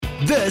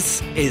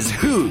This is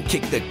Who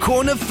Kicked the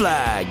Corner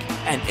Flag,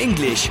 an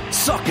English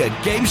soccer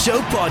game show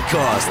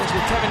podcast. It's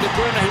with Kevin De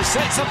Bruyne, who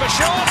sets up a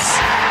shot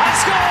and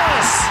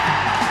scores!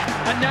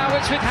 And now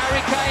it's with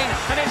Harry Kane,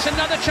 and it's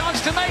another chance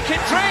to make it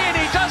three, and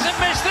he doesn't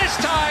miss this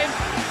time.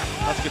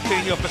 That's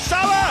Coutinho for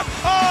Salah.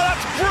 Oh,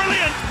 that's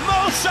brilliant!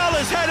 Mo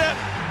Salah's header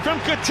from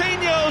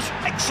Coutinho's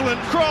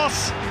excellent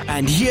cross.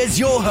 And here's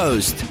your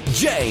host,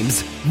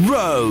 James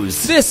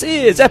Rose. This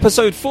is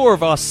episode 4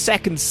 of our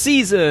second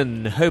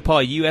season. Hope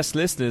our US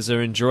listeners are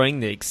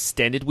enjoying the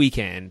extended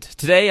weekend.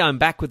 Today I'm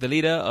back with the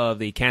leader of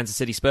the Kansas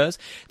City Spurs,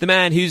 the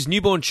man whose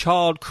newborn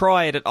child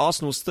cried at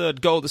Arsenal's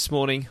third goal this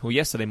morning, or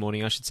yesterday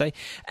morning I should say,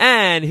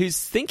 and who's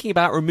thinking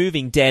about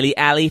removing Dele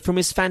Alli from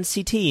his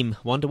fantasy team.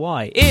 Wonder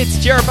why.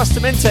 It's Jared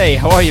Bustamante.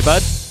 How are you,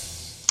 bud?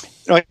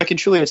 I can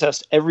truly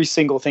attest every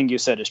single thing you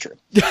said is true.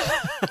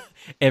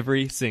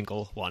 Every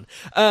single one.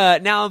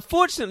 Now,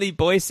 unfortunately,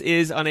 Boyce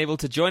is unable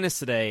to join us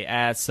today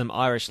as some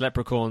Irish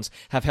leprechauns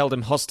have held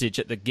him hostage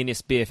at the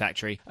Guinness Beer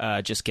Factory.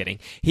 Just kidding.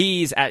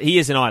 He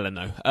is in Ireland,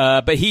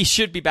 though. But he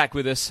should be back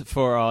with us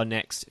for our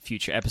next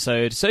future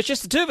episode. So it's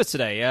just the two of us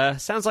today.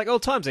 Sounds like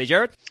old times, eh,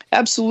 Jared?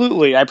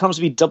 Absolutely. I promise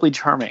to be doubly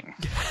charming.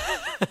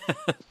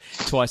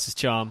 Twice as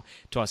charm,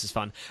 twice as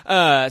fun.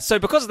 So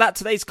because of that,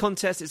 today's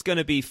contest is going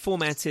to be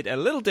formatted a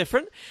little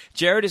different.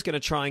 Jared is going to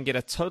try and get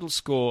a total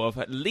score of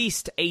at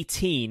least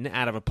 18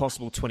 out of a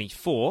possible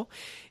 24.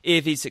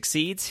 If he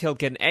succeeds, he'll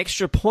get an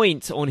extra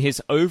point on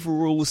his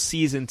overall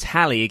season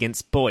tally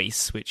against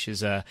Boyce, which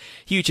is a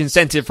huge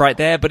incentive right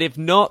there. But if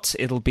not,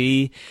 it'll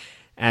be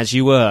as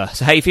you were.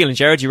 So how you feeling,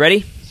 Jared? You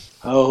ready?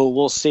 Oh,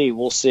 we'll see.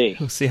 We'll see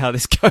how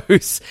this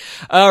goes.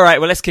 All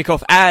right, well, let's kick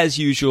off as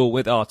usual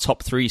with our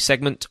top 3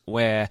 segment,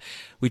 where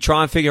we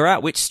try and figure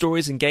out which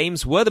stories and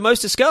games were the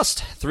most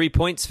discussed. 3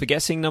 points for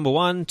guessing number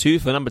 1, 2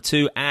 for number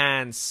 2,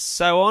 and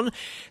so on.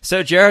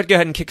 So, Jared, go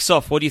ahead and kick us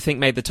off. What do you think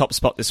made the top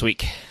spot this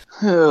week?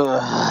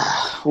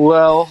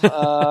 Well,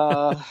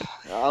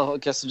 I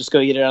guess I'm just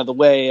going to get it out of the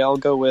way. I'll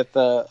go with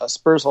a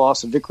Spurs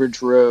loss at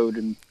Vicarage Road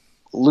and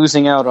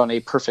losing out on a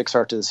perfect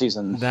start to the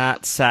season.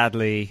 That,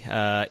 sadly,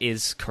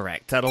 is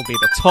correct. That'll be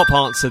the top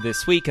answer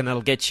this week, and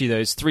that'll get you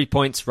those 3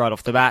 points right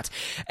off the bat.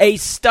 A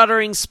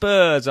stuttering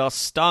Spurs are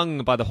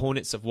stung by the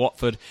Hornets of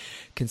Watford,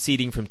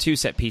 conceding from 2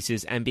 set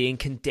pieces and being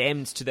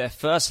condemned to their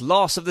first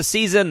loss of the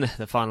season.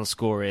 The final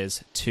score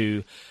is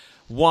 2-1.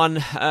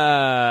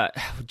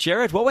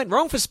 Jared, what went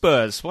wrong for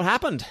Spurs? What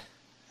happened?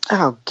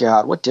 Oh,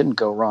 God, what didn't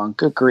go wrong?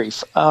 Good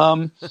grief.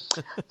 I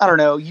don't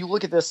know. You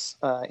look at this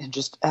and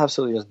just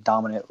absolutely just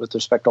dominant with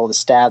respect to all the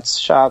stats,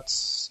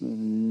 shots,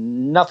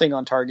 nothing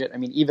on target. I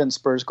mean, even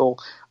Spurs goal.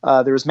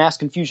 There was mass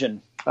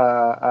confusion.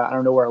 I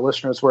don't know where our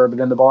listeners were,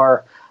 but in the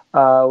bar,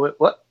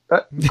 what?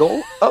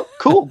 Goal? Oh,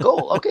 cool,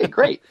 goal. Okay,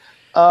 great.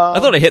 I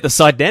thought I hit the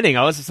side netting.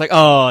 I was just like,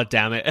 oh,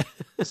 damn it.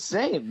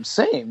 Same.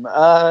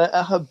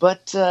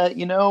 But,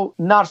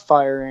 not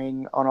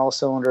firing on all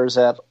cylinders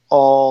at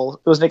all.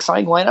 It was an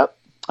exciting lineup.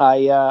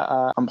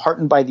 I'm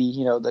heartened by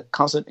the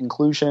constant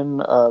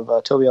inclusion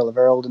of Toby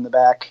Alderweireld in the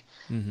back.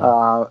 Mm-hmm.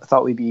 I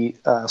thought we'd be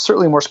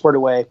certainly more squared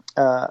away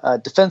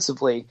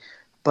defensively,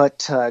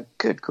 but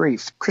good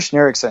grief, Christian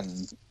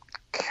Eriksen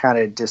kind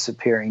of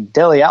disappearing.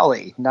 Dele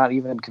Alli, not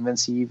even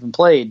convinced he even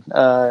played,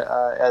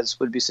 as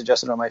would be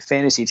suggested on my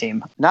fantasy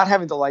team. Not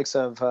having the likes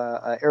of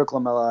Eric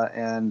Lamela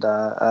and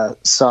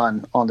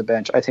Son on the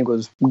bench, I think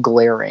was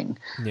glaring.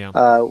 Yeah.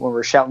 When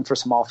we're shouting for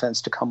some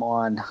offense to come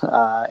on.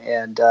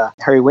 And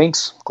Harry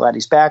Winks, glad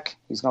he's back.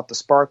 He's not the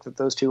spark that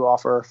those two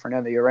offer.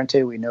 Fernando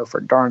Llorente, we know for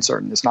darn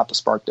certain, is not the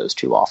spark those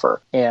two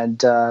offer. And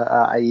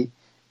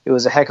it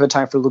was a heck of a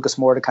time for Lucas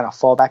Moura to kind of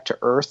fall back to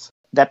earth.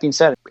 That being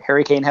said,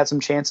 Harry Kane had some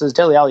chances.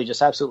 Dele Alli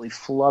just absolutely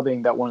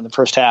flubbing that one in the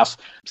first half.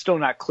 Still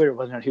not clear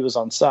whether or not he was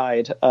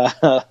onside.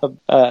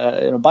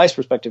 In a bias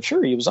perspective,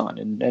 sure, he was on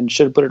and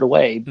should have put it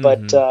away. Mm-hmm.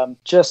 But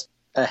just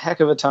a heck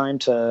of a time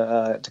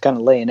to kind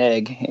of lay an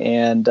egg.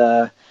 And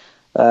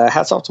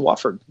hats off to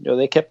Watford.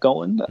 They kept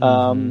going.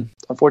 Mm-hmm.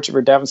 Unfortunately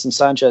for Davinson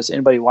Sanchez,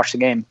 anybody who watched the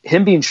game,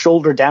 him being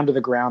shouldered down to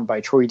the ground by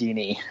Troy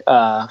Deeney,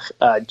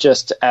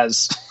 just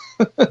as...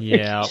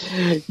 Yeah,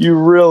 you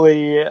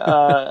really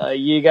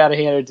you got to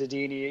hand it to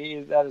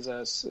Deeney. That is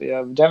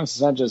Davinson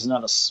Sanchez is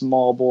not a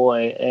small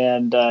boy,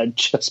 and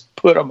just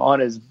put him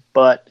on his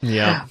butt.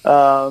 Yeah,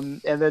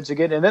 and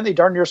then they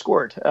darn near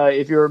scored.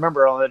 If you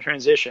remember on the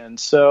transition,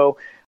 so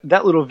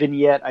that little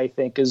vignette I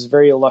think is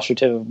very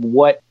illustrative of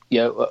what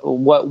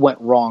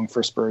went wrong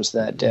for Spurs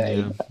that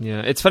day.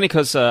 Yeah. It's funny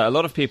because a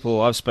lot of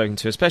people I've spoken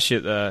to, especially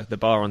at the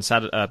bar on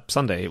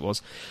Sunday, it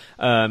was,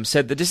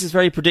 said that this is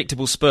very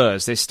predictable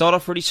Spurs. They start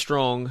off really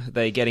strong,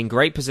 they get in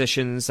great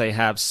positions, they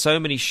have so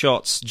many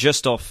shots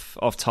just off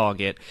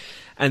target,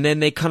 and then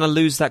they kind of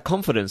lose that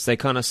confidence. They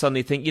kind of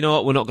suddenly think, you know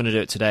what, we're not going to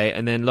do it today,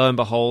 and then lo and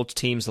behold,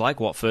 teams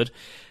like Watford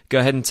go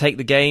ahead and take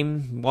the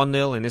game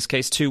 1-0, in this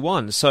case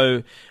 2-1.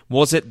 So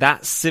was it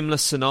that similar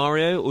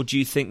scenario, or do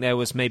you think there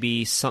was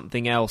maybe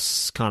something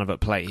else kind of at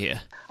play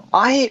here?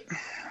 I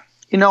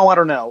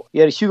don't know.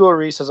 You had Hugo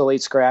Lloris as a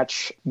late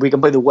scratch. We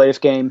can play the what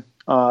if game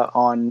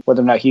on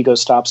whether or not Hugo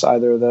stops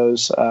either of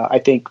those. I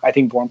think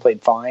Bourne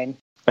played fine.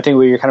 I think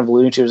what you're kind of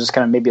alluding to is just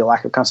kind of maybe a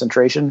lack of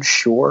concentration.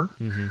 Sure.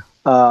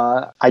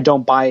 I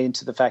don't buy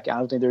into the fact. I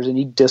don't think there's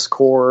any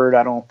discord.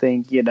 I don't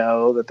think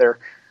that they're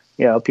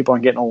people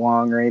aren't getting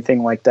along or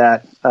anything like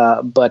that.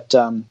 But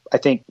I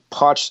think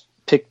Poch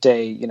picked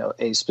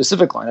a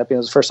specific lineup. It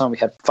was the first time we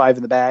had 5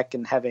 in the back,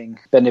 and having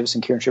Ben Davis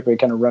and Kieran Trippier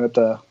kind of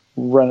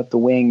run up the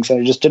wings,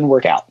 and it just didn't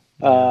work out.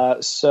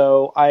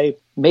 So I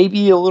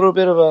maybe a little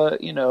bit of a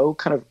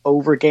kind of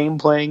over game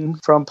playing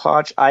from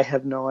Poch. I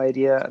have no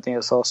idea. I think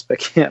it's all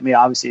speculation. I mean,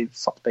 obviously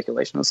it's all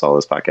speculation. That's all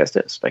this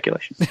podcast is,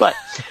 speculation. But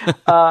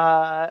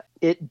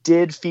it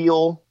did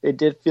feel a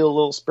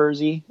little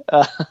Spursy.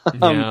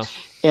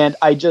 And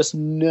I just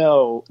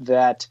know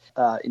that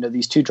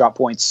these 2 drop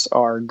points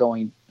are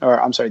going. Or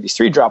I'm sorry, these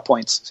 3 drop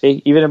points.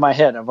 See, even in my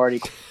head, I've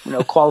already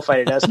qualified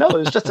it as no. It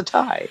was just a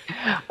tie.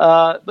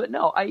 But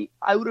no, I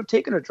would have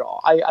taken a draw.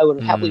 I would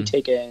have happily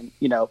taken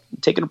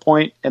a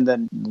point and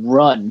then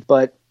run.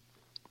 But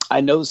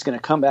I know it's going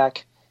to come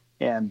back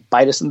and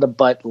bite us in the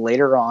butt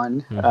later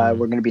on. We're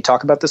going to be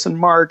talking about this in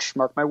March.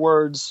 Mark my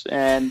words,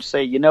 and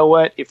say, you know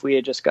what? If we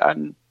had just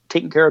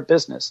taken care of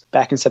business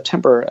back in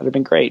September, it would have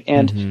been great.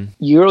 And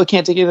you really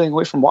can't take anything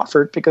away from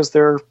Watford because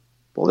they're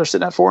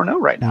sitting at 4-0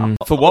 right now.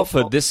 For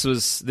Watford, this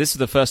was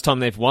the first time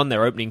they've won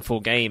their opening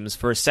 4 games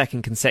for a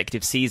second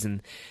consecutive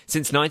season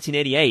since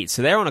 1988.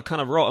 So they're on a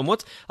kind of roll. And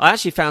I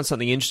actually found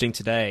something interesting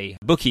today.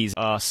 Bookies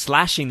are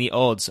slashing the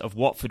odds of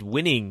Watford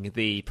winning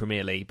the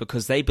Premier League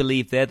because they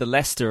believe they're the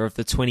Leicester of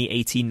the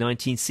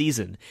 2018-19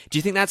 season. Do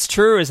you think that's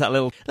true, or is that a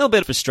little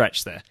bit of a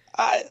stretch there?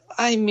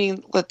 I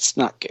mean, let's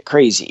not get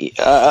crazy.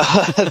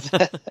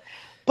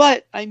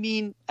 But I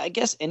mean, I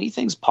guess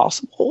anything's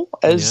possible,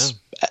 as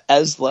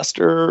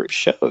Leicester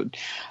showed.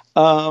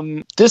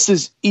 This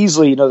is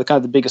easily, the kind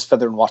of the biggest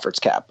feather in Watford's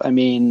cap. I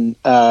mean,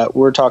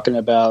 we're talking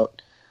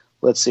about,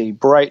 let's see,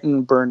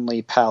 Brighton,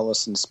 Burnley,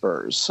 Palace, and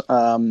Spurs.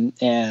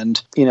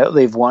 And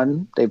they've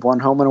won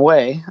home and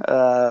away.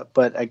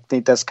 But I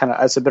think that's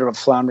a bit of a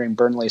floundering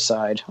Burnley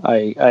side.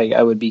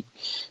 I would be.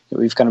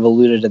 We've kind of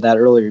alluded to that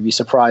earlier. You'd be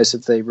surprised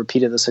if they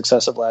repeated the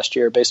success of last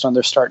year based on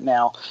their start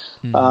now.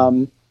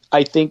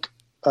 I think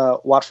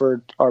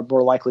Watford are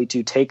more likely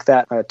to take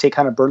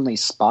kind of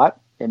Burnley's spot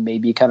and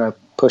maybe kind of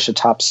push a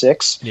top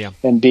 6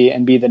 and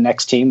be the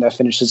next team that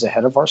finishes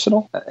ahead of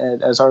Arsenal,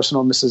 as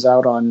Arsenal misses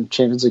out on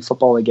Champions League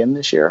football again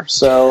this year.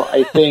 So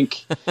I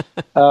think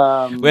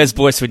where's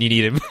Boyce when you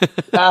need him?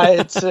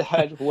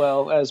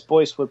 As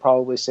Boyce would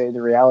probably say,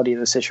 the reality of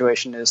the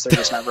situation is they're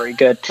just not very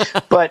good.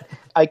 But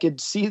I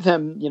could see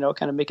them,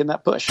 kind of making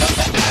that push.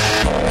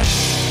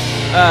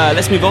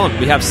 Let's move on.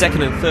 We have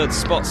second and third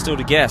spots still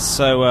to guess.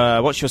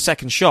 So what's your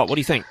second shot? What do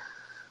you think?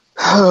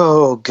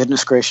 Oh,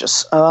 goodness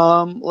gracious.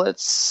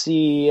 Let's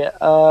see.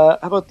 How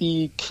about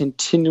the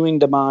continuing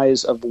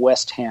demise of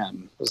West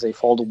Ham as they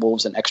fall to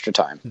Wolves in extra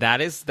time?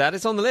 That is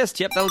on the list.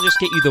 Yep, that'll just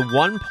get you the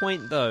 1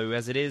 point, though,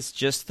 as it is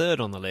just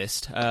third on the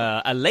list.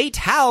 A late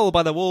howl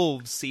by the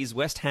Wolves sees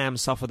West Ham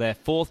suffer their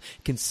 4th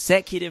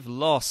consecutive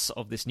loss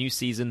of this new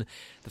season,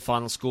 the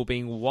final score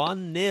being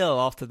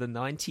 1-0 after the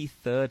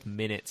 93rd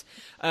minute.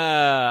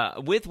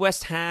 With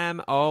West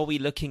Ham, are we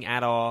looking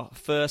at our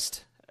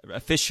first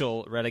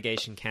official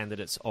relegation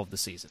candidates of the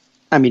season?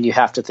 I mean, you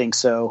have to think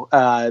so.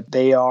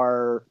 They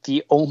are they're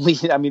the only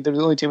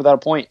team without a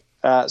point.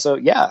 So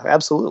yeah,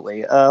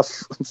 absolutely.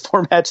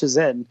 4 matches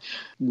in,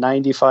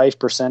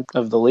 95%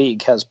 of the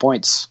league has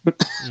points,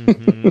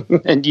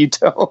 and you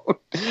don't.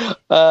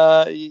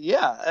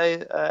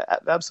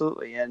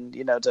 Absolutely. And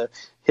to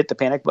hit the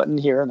panic button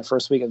here in the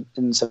first week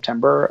in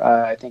September,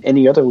 I think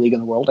any other league in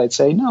the world, I'd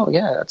say no.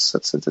 Yeah, it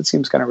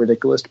seems kind of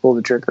ridiculous to pull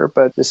the trigger,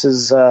 but this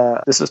is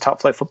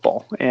top flight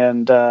football,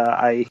 and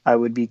I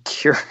would be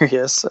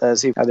curious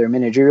as if either a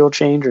managerial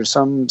change or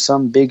some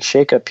big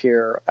shakeup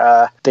here.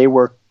 They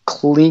were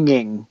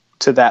clinging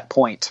to that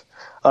point.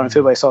 I don't know if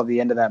anybody saw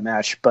the end of that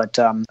match, but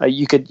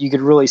you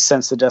could really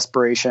sense the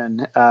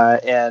desperation.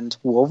 And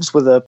Wolves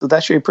with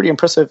actually a pretty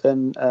impressive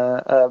and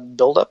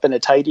build up and a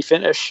tidy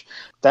finish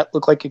that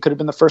looked like it could have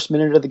been the first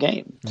minute of the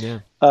game. Yeah.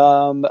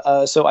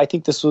 So I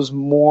think this was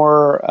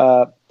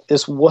more.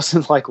 This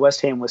wasn't like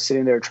West Ham was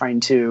sitting there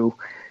trying to,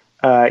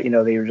 they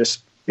were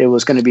just. It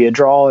was going to be a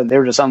draw, and they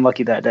were just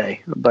unlucky that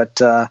day.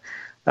 But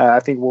I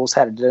think Wolves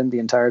had it in the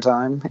entire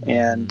time,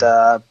 and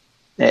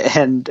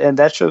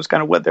that shows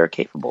kind of what they're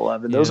capable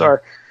of. And those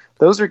are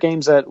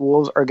games that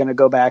Wolves are going to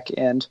go back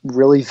and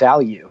really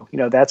value.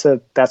 That's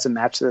a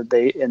match that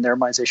they, in their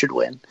minds, they should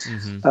win.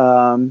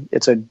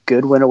 It's a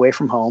good win away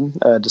from home,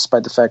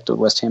 despite the fact of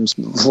West Ham's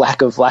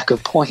lack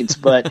of points.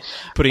 But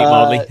putting it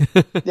mildly,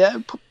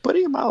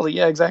 putting it mildly,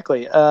 yeah,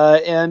 exactly.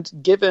 And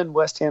given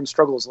West Ham's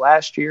struggles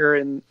last year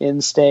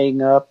in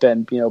staying up,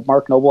 and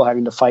Mark Noble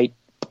having to fight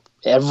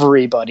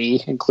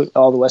everybody, including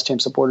all the West Ham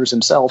supporters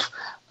himself,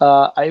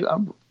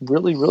 I'm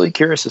really, really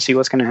curious to see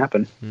what's going to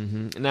happen.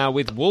 Now,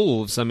 with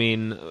Wolves, I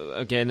mean,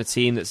 again, a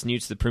team that's new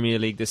to the Premier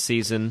League this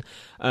season,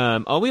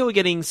 are we all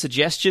getting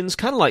suggestions,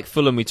 kind of like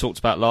Fulham we talked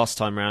about last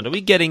time round, are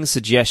we getting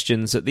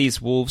suggestions that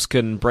these Wolves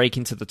can break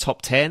into the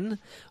top 10,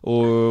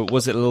 or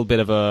was it a little bit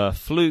of a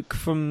fluke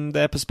from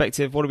their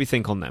perspective? What do we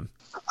think on them?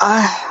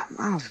 I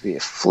don't know if it'd be a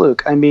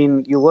fluke. I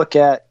mean,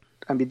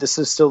 this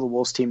is still the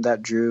Wolves team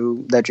that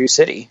drew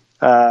City.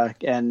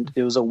 And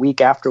it was a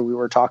week after we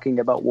were talking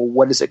about, well,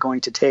 what is it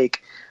going to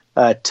take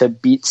to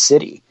beat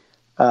City?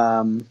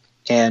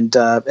 And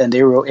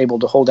they were able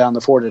to hold down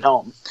the fort at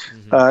home.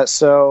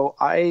 So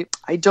I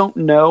don't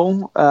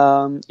know.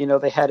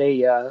 They had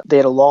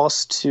a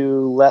loss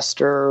to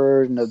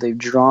Leicester. They've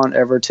drawn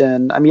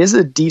Everton. I mean, it's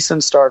a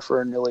decent start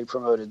for a newly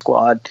promoted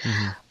squad.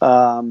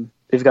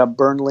 They've got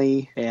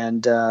Burnley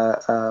and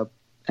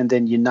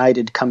then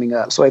United coming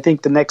up. So I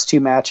think the next two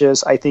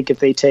matches, I think if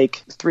they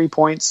take 3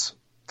 points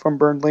from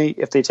Burnley,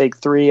 if they take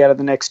 3 out of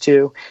the next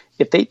 2,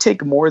 if they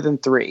take more than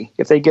 3,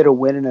 if they get a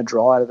win and a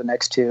draw out of the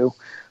next 2,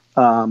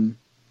 and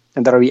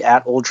that'll be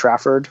at Old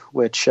Trafford,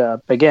 which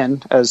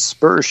again, as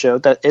Spurs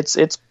showed, that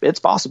it's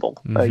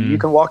possible. You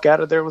can walk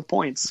out of there with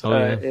points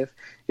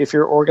if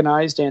you're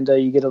organized and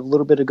you get a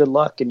little bit of good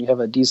luck and you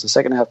have a decent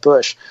second half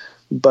push.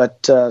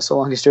 But so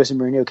long as Jose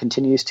Mourinho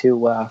continues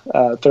to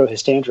throw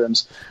his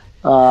tantrums,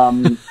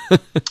 then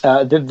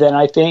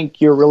I think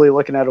you're really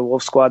looking at a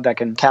Wolves squad that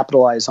can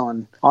capitalize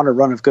on a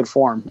run of good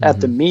form at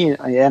the mean.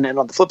 And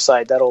on the flip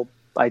side,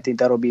 I think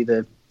that'll be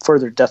the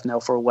further death knell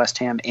for West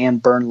Ham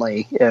and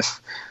Burnley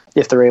if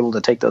they're able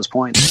to take those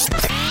points.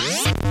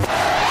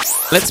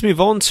 Let's move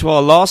on to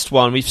our last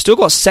one. We've still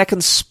got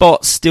second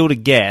spot still to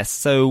guess.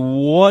 So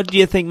what do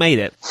you think made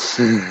it?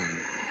 We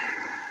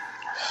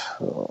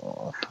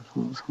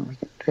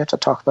have to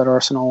talk about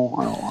Arsenal.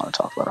 I don't want to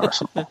talk about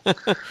Arsenal.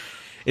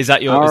 Is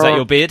that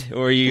your bid,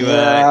 or are you?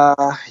 Yeah.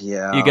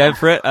 You going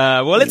for it?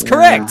 Well, it's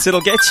correct.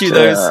 It'll get you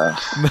those.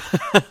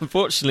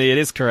 Unfortunately, it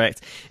is correct.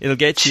 It'll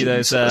get you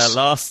those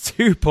last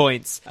 2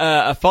 points.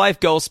 A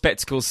 5-goal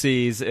spectacle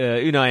sees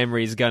Unai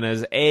Emery's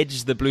Gunners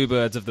edge the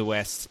Bluebirds of the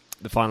West.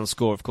 The final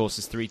score, of course,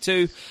 is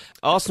 3-2.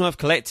 Arsenal have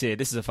collected,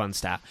 this is a fun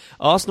stat,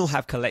 Arsenal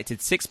have collected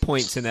 6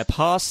 points in their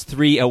past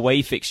 3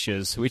 away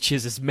fixtures, which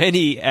is as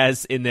many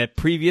as in their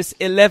previous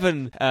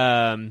 11.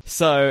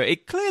 So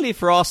it clearly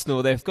for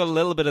Arsenal, they've got a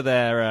little bit of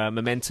their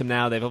momentum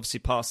now. They've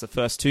obviously passed the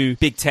first 2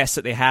 big tests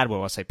that they had.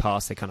 Well, I say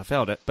passed, they kind of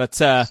failed it. But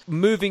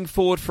moving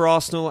forward for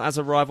Arsenal as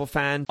a rival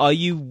fan, are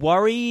you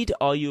worried?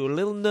 Are you a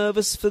little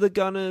nervous for the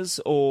Gunners?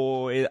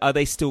 Or are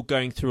they still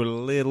going through a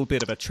little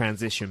bit of a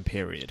transition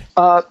period?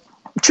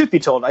 Truth be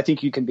told, I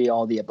think you can be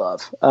all the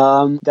above.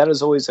 That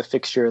is always a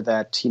fixture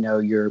that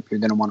you're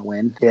going to want to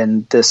win.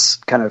 In this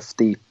kind of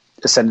the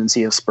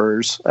ascendancy of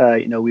Spurs,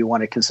 we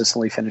want to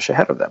consistently finish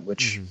ahead of them,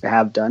 which we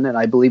have done, and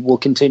I believe we'll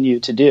continue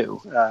to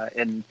do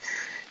in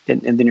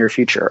the near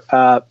future.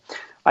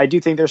 I do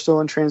think they're still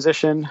in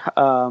transition.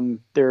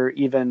 They're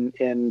even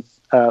in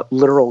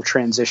literal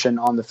transition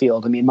on the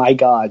field. I mean, my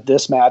God,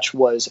 this match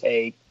was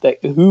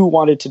who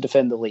wanted to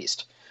defend the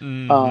least.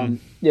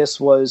 This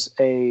was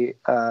an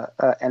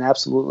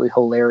absolutely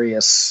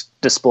hilarious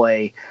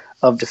display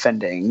of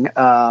defending.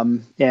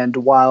 And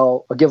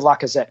while I'll give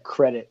Lacazette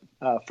credit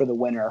for the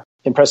winner,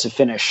 impressive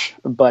finish,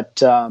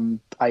 but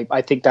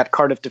I think that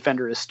Cardiff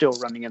defender is still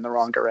running in the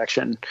wrong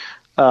direction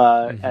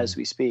as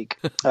we speak.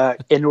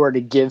 In order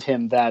to give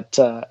him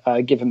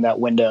that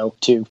window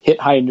to hit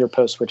high near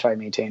post, which I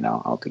maintain,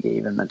 I don't think he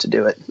even meant to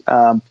do it.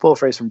 Full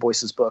phrase from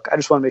Boyce's book. I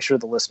just want to make sure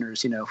the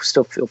listeners,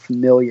 still feel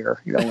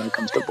familiar, when it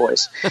comes to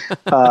Boyce,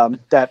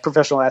 that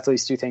professional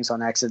athletes do things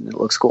on accident and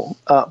it looks cool.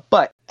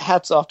 But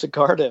hats off to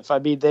Cardiff. I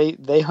mean,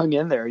 they hung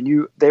in there,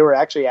 and they were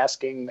actually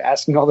asking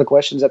all the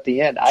questions at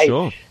the end.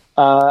 Sure.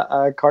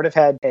 Cardiff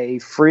had a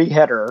free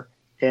header.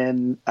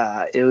 And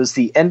it was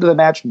the end of the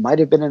match, might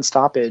have been in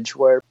stoppage,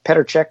 where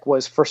Petr Cech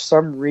was for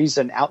some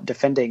reason out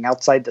defending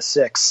outside the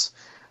 6.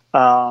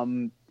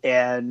 And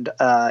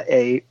I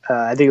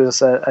think it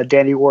was a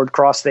Danny Ward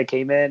cross that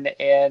came in,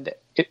 and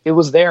it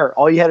was there.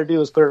 All you had to do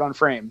was put it on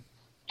frame.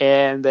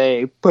 And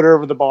they put it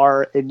over the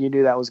bar, and you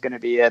knew that was going to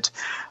be it.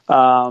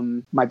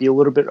 Might be a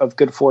little bit of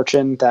good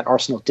fortune that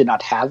Arsenal did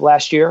not have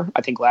last year.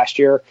 I think last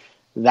year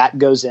that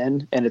goes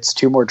in, and it's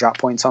 2 more drop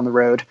points on the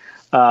road.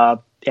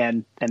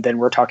 And then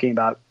we're talking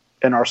about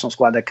an Arsenal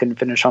squad that couldn't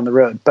finish on the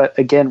road. But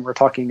again, we're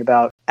talking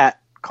about at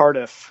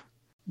Cardiff.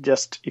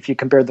 Just if you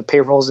compare the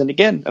payrolls, and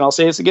again, and I'll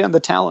say this again, the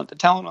talent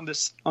on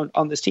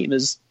this team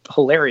is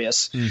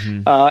hilarious.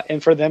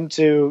 And for them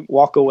to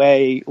walk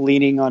away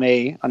leaning on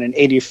an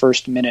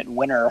 81st minute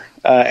winner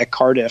at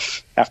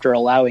Cardiff after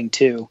allowing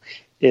 2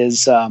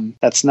 is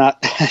that's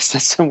not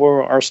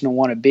somewhere Arsenal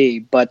want to be.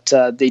 But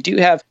they do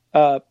have.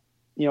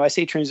 I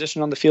say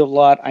transition on the field a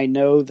lot. I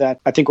know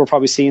that I think we're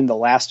probably seeing the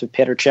last of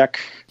Petr Cech.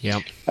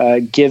 Yep.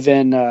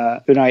 Given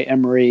Unai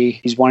Emery,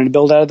 he's wanting to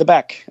build out of the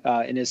back.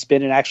 And it's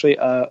been actually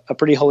a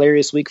pretty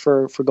hilarious week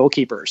for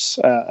goalkeepers,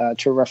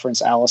 to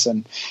reference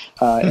Alisson,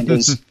 and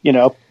his,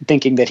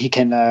 thinking that he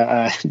can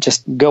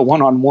just go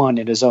one-on-one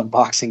in his own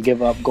box and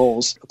give up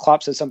goals.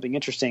 Klopp said something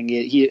interesting.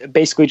 He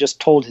basically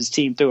just told his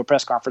team through a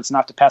press conference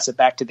not to pass it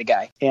back to the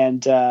guy.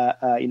 And,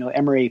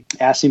 Emery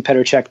asking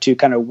Petr Cech to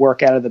kind of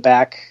work out of the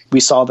back. We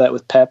saw that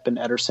with Pep and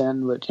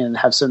Ederson, and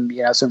have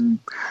some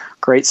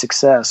great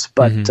success.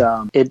 But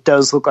it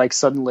does look like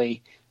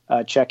suddenly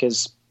Cech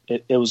is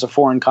it was a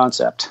foreign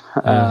concept.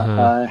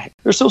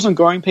 There's still some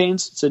growing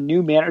pains. It's a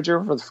new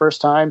manager for the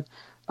first time,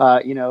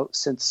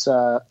 since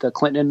the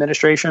Clinton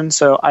administration.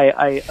 So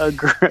I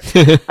agree.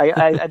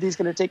 I think it's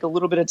going to take a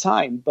little bit of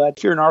time. But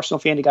if you're an Arsenal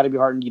fan, you got to be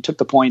heartened. You took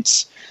the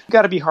points. You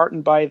got to be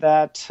heartened by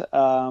that.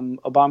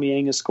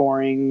 Aubameyang is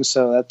scoring,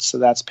 so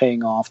that's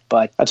paying off.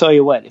 But I tell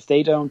you what, if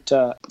they don't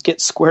get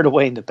squared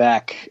away in the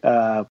back,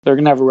 they're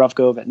going to have a rough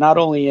go of it. Not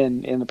only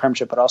in the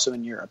Premiership, but also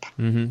in Europe.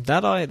 Mm-hmm.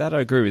 That I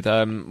agree with.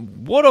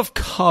 What of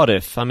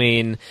Cardiff? I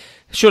mean,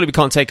 surely we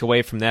can't take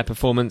away from their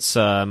performance.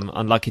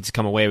 Unlucky to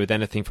come away with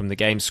anything from the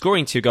game.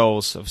 Scoring 2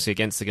 goals, obviously,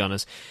 against the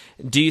Gunners.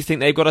 Do you think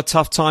they've got a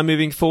tough time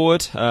moving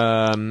forward?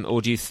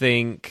 Or do you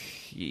think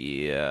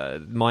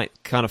might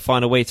kind of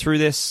find a way through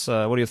this? What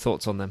are your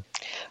thoughts on them?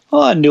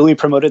 Well, a newly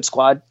promoted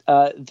squad.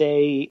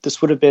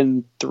 This would have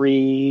been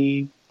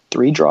three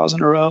draws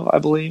in a row, I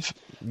believe.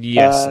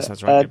 Yes,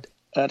 that's right.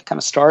 Kind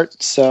of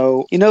start.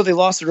 So, they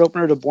lost their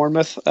opener to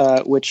Bournemouth,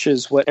 which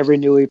is what every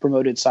newly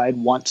promoted side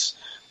wants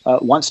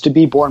to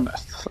be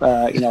Bournemouth.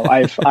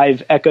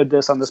 I've echoed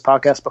this on this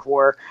podcast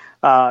before.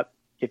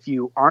 If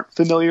you aren't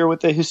familiar with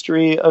the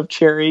history of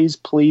cherries,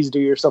 please do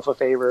yourself a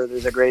favor.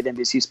 There's a great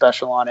NBC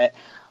special on it.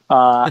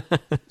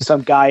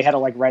 Some guy had to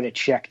write a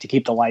check to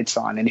keep the lights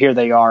on, and here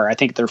they are. I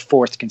think their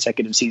 4th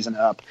consecutive season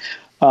up.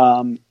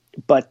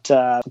 But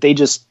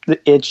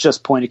it's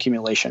just point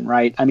accumulation,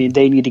 right? I mean,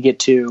 they need to get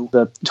to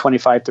the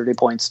 25, 30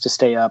 points to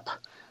stay up.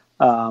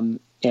 And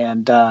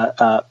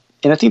I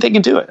think they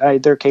can do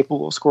it. They're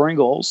capable of scoring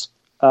goals.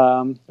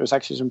 There's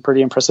actually some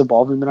pretty impressive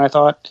ball movement, I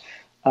thought.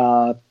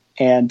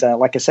 And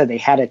like I said, they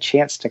had a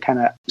chance to kind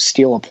of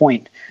steal a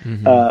point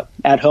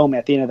at home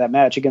at the end of that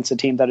match against a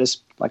team that is,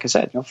 like I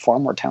said, far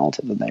more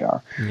talented than they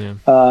are.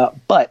 Yeah.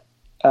 But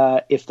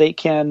if they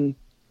can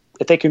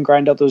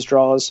grind out those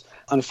draws,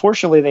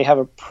 unfortunately, they have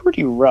a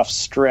pretty rough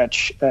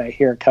stretch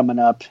here coming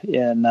up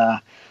in.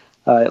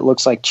 It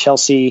looks like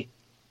Chelsea,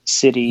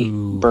 City,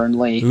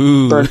 Burnley,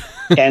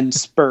 and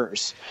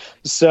Spurs.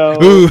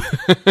 So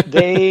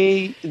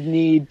they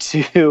need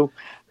to.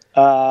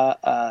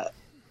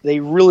 They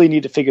really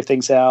need to figure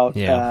things out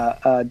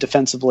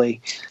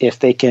defensively. If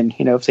they can,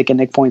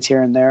 nick points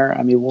here and there.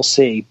 I mean, we'll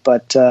see.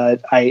 But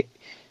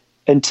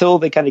until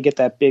they kind of get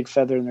that big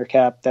feather in their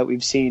cap that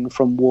we've seen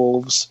from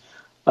Wolves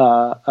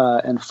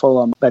and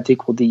Fulham, I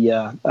think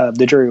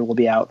the jury will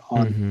be out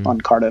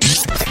on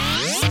Cardiff.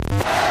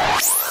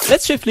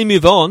 Let's swiftly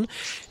move on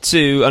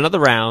to another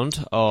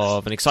round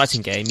of an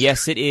exciting game.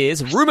 Yes, it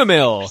is Rumour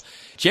Mill.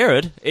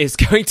 Jared is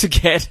going to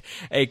get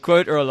a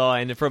quote or a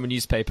line from a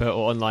newspaper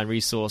or online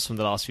resource from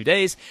the last few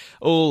days.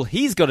 All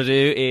he's got to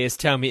do is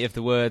tell me if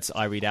the words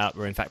I read out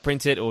were in fact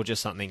printed or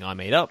just something I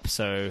made up.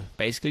 So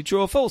basically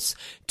true or false.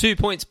 2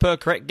 points per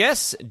correct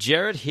guess.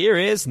 Jared, here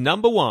is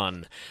number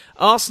 1.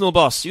 Arsenal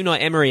boss Unai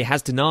Emery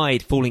has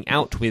denied falling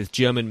out with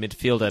German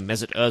midfielder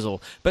Mesut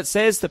Ozil, but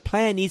says the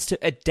player needs to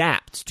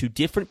adapt to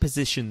different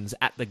positions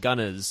at the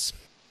Gunners.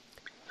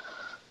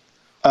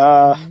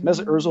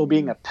 Mesut Ozil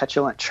being a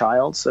petulant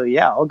child, so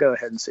yeah, I'll go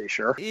ahead and say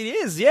sure. It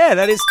is, yeah,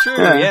 that is true.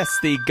 Yes,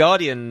 the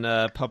Guardian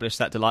published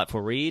that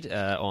delightful read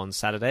on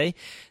Saturday,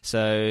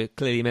 so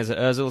clearly Mesut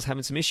Ozil's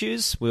having some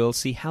issues. We'll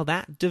see how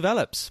that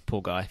develops.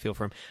 Poor guy, feel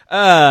for him.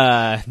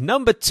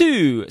 Number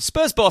 2,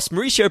 Spurs boss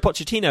Mauricio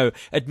Pochettino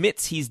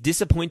admits he's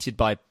disappointed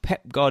by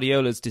Pep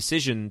Guardiola's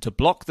decision to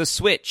block the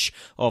switch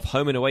of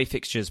home and away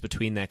fixtures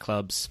between their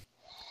clubs.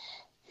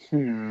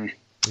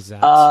 Is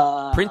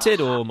that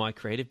printed or my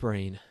creative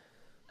brain?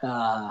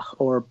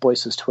 Or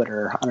Boyce's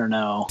Twitter. I don't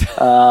know.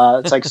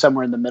 It's like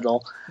somewhere in the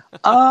middle.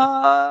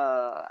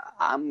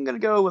 I'm going to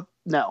go with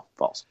no,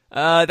 false.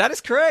 That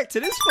is correct.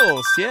 It is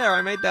false. Yeah,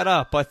 I made that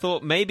up. I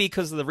thought maybe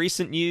because of the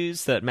recent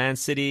news that Man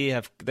City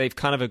they've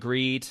kind of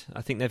agreed.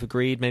 I think they've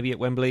agreed maybe at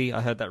Wembley.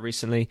 I heard that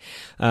recently.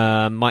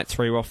 Might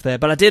throw you off there,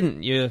 but I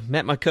didn't. You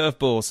met my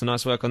curveball, so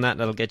nice work on that.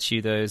 That'll get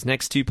you those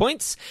next 2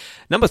 points.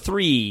 Number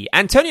 3,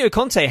 Antonio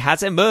Conte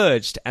has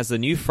emerged as the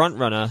new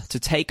frontrunner to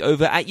take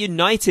over at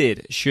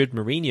United should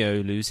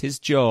Mourinho lose his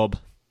job.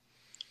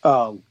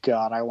 Oh,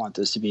 God, I want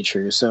this to be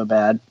true so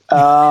bad.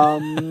 I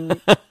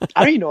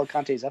don't even know what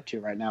Conte's up to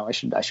right now. I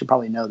should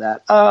probably know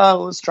that.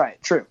 Let's try it.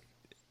 True.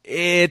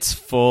 It's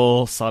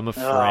false, I'm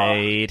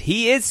afraid.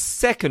 He is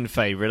second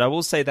favourite, I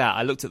will say that.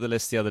 I looked at the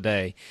list the other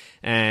day,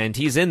 and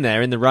he's in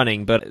there in the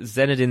running, but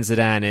Zinedine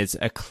Zidane is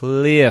a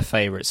clear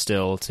favourite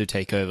still to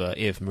take over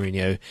if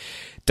Mourinho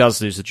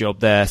does lose the job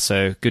there,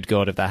 so good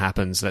God if that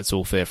happens, let's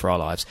all fear for our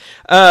lives.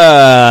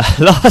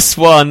 Last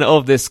one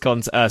of this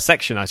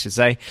section, I should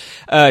say.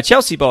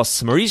 Chelsea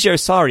boss Maurizio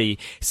Sarri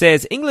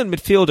says England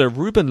midfielder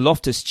Ruben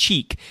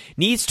Loftus-Cheek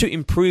needs to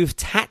improve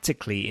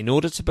tactically in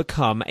order to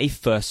become a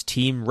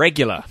first-team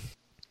regular.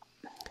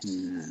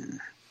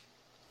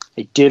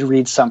 I did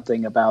read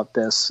something about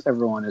this.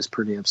 Everyone is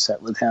pretty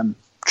upset with him.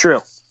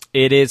 True.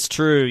 It is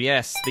true,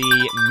 yes.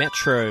 The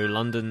Metro,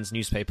 London's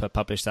newspaper,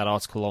 published that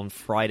article on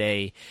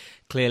Friday.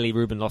 Clearly,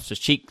 Ruben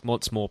Loftus-Cheek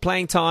wants more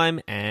playing time,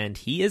 and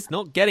he is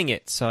not getting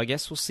it. So I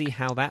guess we'll see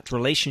how that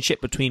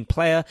relationship between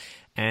player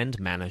and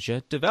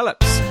manager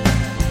develops.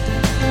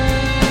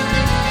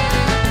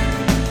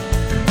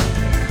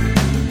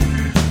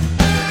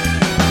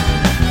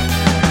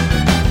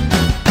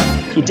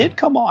 He did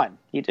come on.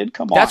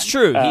 That's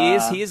true.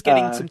 He is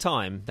getting some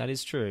time. That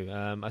is true.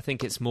 I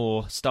think it's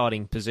more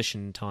starting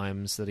position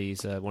times that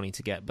he's wanting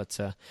to get. But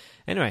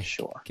anyway,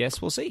 sure.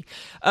 Guess we'll see.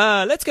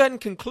 Let's go ahead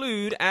and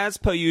conclude, as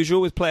per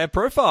usual, with player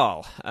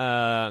profile.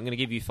 I'm going to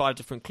give you 5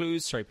 different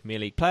clues. Sorry, Premier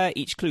League player.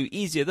 Each clue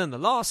easier than the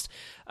last.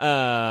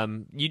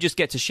 You just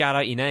get to shout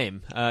out your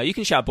name. You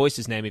can shout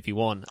Boyce's name if you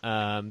want.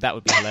 That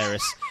would be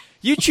hilarious.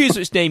 You choose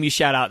which name you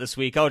shout out this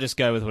week. I'll just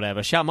go with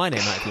whatever. Shout my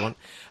name out if you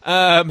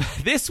want.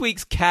 This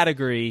week's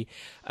category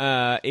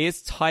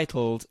is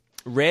titled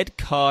Red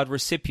Card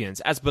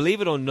Recipients. As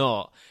believe it or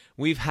not,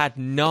 we've had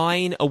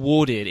 9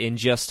 awarded in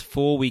just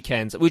 4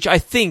 weekends, which I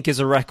think is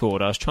a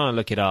record. I was trying to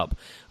look it up.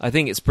 I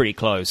think it's pretty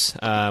close.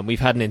 We've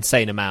had an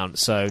insane amount.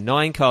 So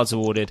 9 cards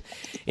awarded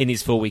in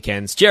these 4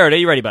 weekends. Jared, are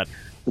you ready, bud?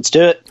 Let's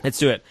do it. Let's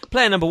do it.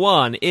 Player number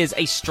 1 is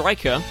a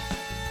striker.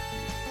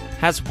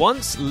 Has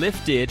once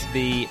lifted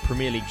the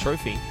Premier League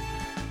trophy.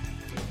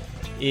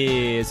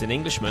 Is an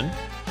Englishman.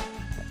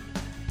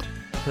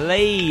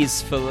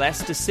 Plays for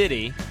Leicester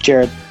City.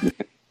 Jared.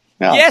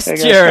 No, yes,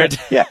 Jared.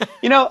 Yeah.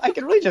 I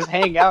could really just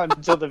hang out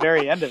until the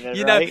very end of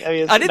it,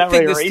 right? I didn't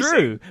think this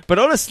through, but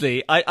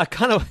honestly,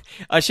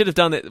 I should have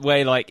done it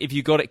way, like, if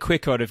you got it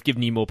quicker, I'd have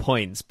given you more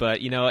points,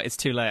 but you know what, it's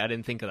too late. I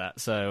didn't think of that.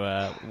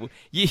 So,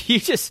 you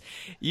just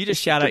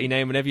shout out your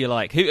name whenever you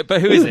like. Who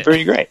is it?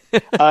 Pretty great.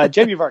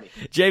 Jamie Vardy.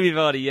 Jamie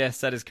Vardy,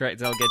 yes, that is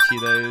correct. I'll get you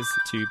those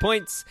 2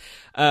 points.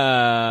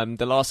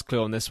 The last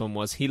clue on this one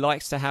was he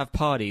likes to have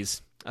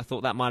parties. I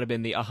thought that might have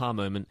been the aha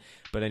moment,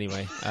 but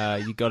anyway,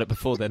 you got it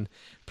before then.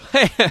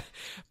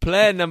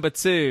 Player number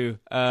 2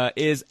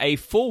 is a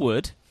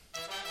forward,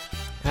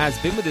 has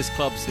been with his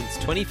club since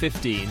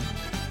 2015,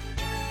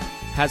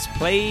 has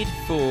played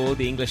for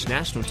the English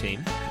national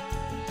team,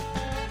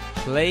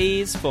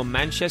 plays for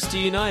Manchester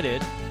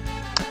United.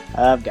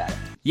 I've got it.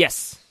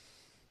 Yes.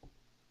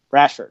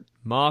 Rashford.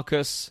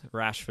 Marcus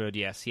Rashford,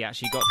 yes. He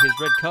actually got his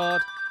red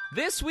card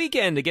this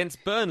weekend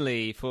against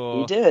Burnley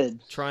for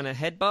trying to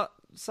headbutt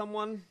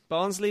someone.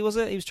 Barnsley, was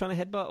it? He was trying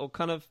to headbutt or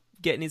kind of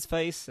get in his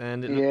face,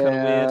 and it looked kind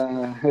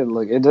of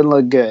weird. It didn't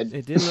look good.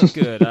 It didn't look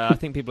good. I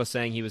think people are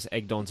saying he was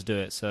egged on to do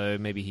it, so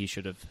maybe he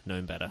should have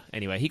known better.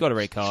 Anyway, he got a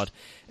red card,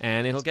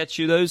 and it'll get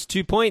you those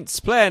 2 points.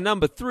 Player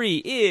number 3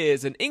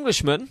 is an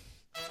Englishman.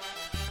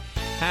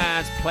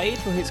 Has played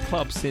for his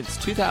club since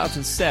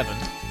 2007.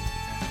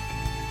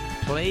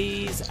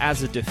 Plays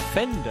as a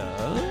defender.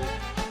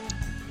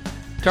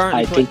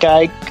 I think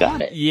I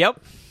got it. Yep.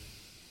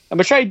 I'm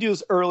gonna try to do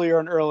this earlier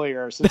and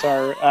earlier since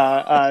our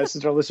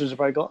listeners are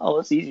probably going, "Oh,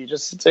 that's easy,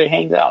 just to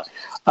hang out."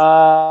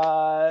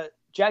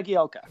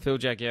 Jagielka. Phil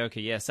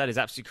Jagielka, yes, that is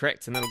absolutely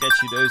correct, and that'll get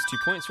you those 2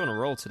 points. We're on a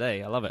roll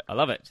today. I love it.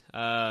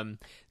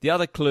 The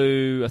other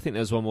clue, I think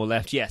there's one more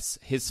left. Yes,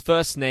 his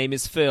first name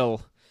is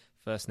Phil.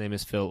 First name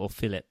is Phil or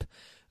Philip,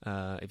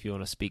 if you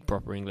want to speak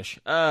proper English.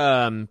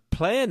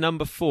 Player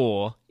number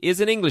 4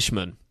 is an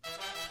Englishman.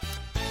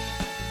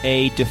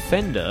 A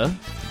defender.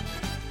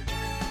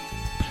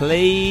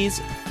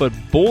 Plays for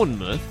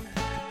Bournemouth.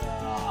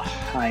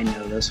 I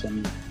know this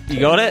one. You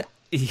got it?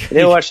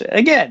 They watch it.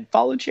 Again,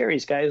 follow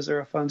Cherries, guys. They're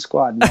a fun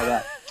squad.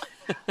 Know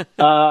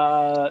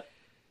that.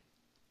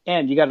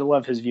 And you got to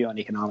love his view on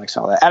economics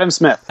and all that. Adam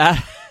Smith.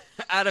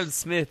 Adam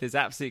Smith is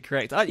absolutely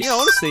correct.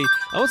 Honestly,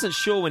 I wasn't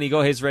sure when he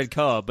got his red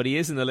card, but he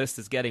is in the list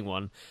as getting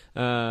one.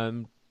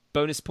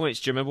 Bonus points.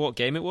 Do you remember what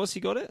game it was he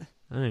got it?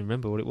 I don't even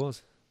remember what it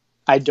was.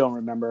 I don't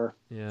remember.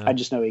 Yeah. I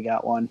just know he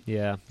got one.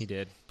 Yeah, he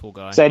did. Poor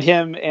guy. So I had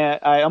him.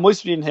 I'm always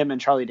between him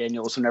and Charlie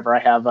Daniels whenever I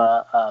have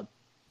a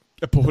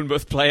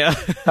Bournemouth player,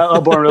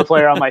 a Bournemouth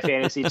player on my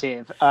fantasy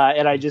team.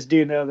 And I just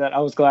do know that I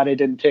was glad I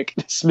didn't pick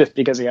Smith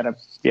because he had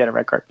a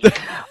red card.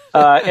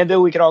 And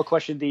then we could all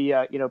question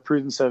the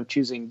prudence of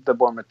choosing the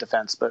Bournemouth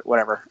defense, but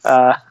whatever.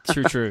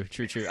 True.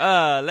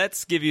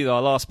 Let's give you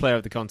our last player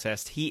of the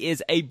contest. He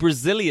is a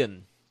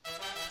Brazilian.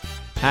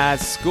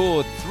 Has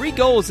scored 3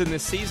 goals in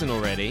this season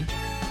already.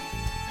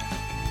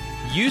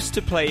 Used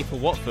to play for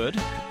Watford.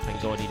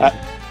 Thank God he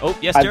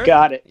didn't. Yes, Jared? I've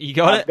got it. You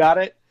got it? I've got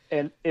it.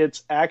 And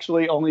it's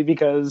actually only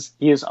because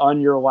he is on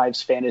your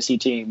wife's fantasy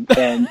team.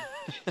 And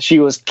she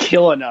was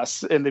killing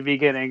us in the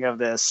beginning of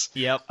this.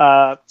 Yep.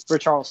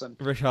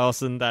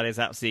 Richarlison, that is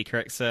absolutely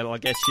correct, sir. I'll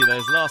get you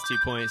those last 2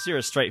 points. You're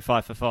a straight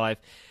 5 for 5.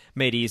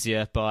 Made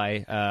easier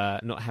by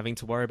not having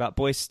to worry about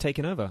Boyce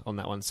taking over on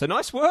that one. So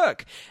nice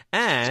work.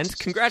 And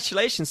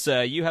congratulations,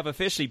 sir. You have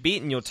officially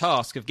beaten your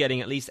task of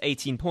getting at least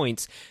 18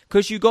 points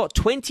because you got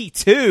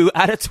 22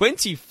 out of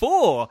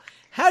 24.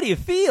 How do you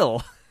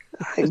feel?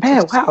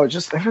 Man, wow,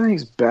 just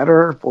everything's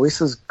better.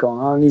 Boyce is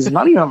gone. He's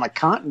not even on the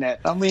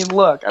continent. I mean,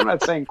 look, I'm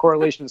not saying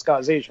correlation is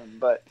causation,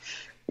 but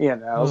we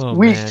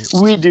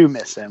do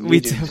miss him.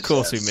 Of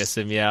course we miss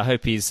him, yeah. I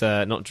hope he's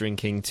not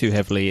drinking too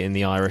heavily in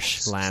the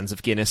Irish lands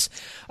of Guinness.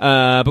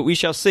 But we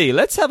shall see.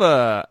 Let's have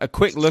a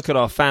quick look at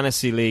our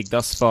fantasy league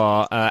thus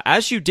far.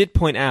 As you did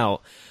point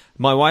out,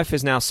 my wife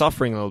is now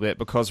suffering a little bit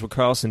because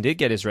Carlson did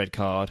get his red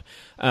card.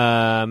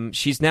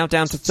 She's now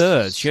down to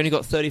third. She only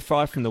got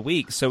 35 from the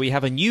week. So we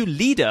have a new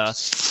leader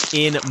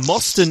in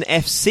Moston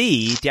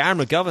FC.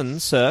 Darren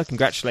McGovern, sir,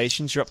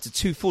 congratulations. You're up to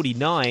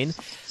 249.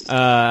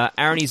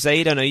 Aaron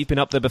Zaid, I know you've been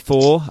up there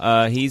before.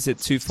 He's at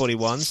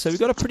 241. So we've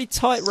got a pretty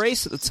tight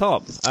race at the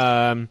top.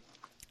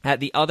 At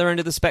the other end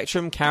of the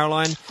spectrum,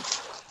 Caroline,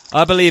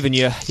 I believe in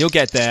you. You'll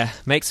get there.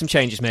 Make some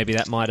changes maybe.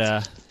 That might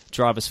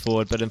drive us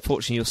forward. But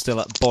unfortunately, you're still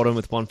at bottom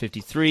with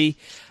 153.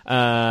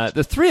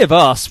 The three of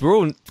us, we're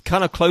all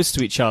kind of close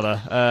to each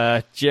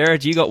other.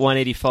 Jared, you got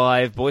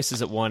 185. Boyce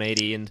is at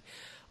 180. And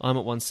I'm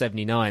at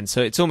 179.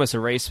 So it's almost a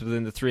race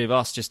within the three of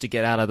us just to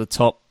get out of the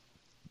top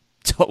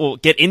or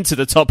get into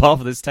the top half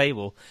of this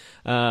table.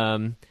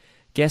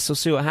 Guess we'll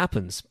see what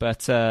happens.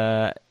 But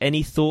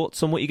any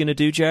thoughts on what you're going to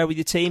do, Jared, with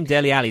your team?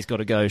 Dele Alli's got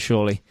to go,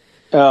 surely.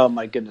 Oh,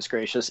 my goodness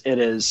gracious. It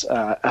is,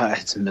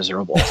 it's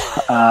miserable.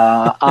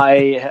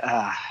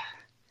 I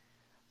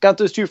got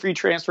those 2 free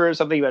transfers.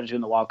 I'm thinking about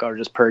doing the wildcard,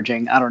 just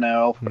purging. I don't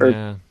know.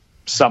 Or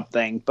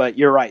something. But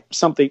you're right.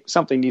 Something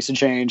needs to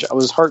change. I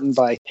was heartened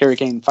by Harry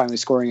Kane finally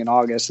scoring in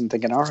August and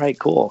thinking, all right,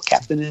 cool.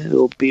 Captain,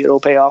 it'll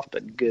pay off.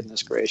 But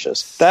goodness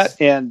gracious. That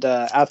and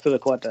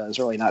Azpilicueta is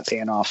really not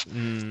paying off.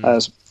 And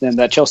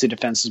that Chelsea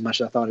defense as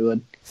much as I thought it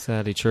would.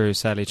 Sadly true.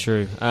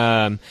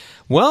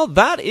 Well,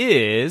 that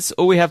is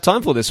all we have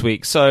time for this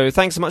week. So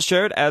thanks so much,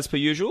 Jared, as per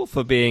usual,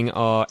 for being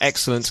our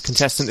excellent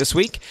contestant this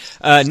week.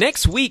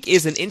 Next week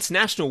is an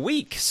international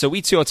week, so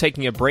we too are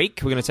taking a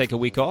break. We're going to take a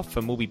week off,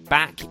 and we'll be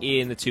back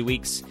in the 2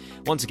 weeks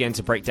once again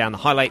to break down the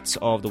highlights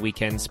of the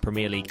weekend's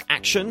Premier League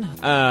action.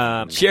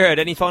 Jared,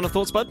 any final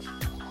thoughts, bud?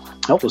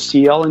 Oh, we'll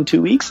see y'all in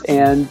 2 weeks,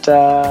 and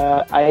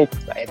I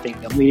think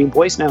I'm leading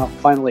Boyce now,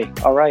 finally.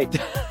 All right.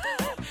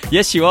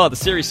 Yes, you are. The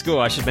series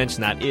score, I should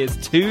mention that, is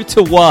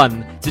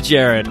 2-1 to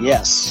Jared.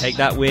 Yes. Take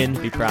that win.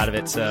 Be proud of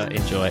it, sir.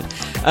 Enjoy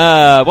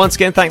it. Once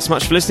again, thanks so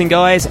much for listening,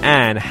 guys,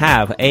 and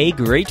have a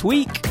great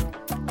week.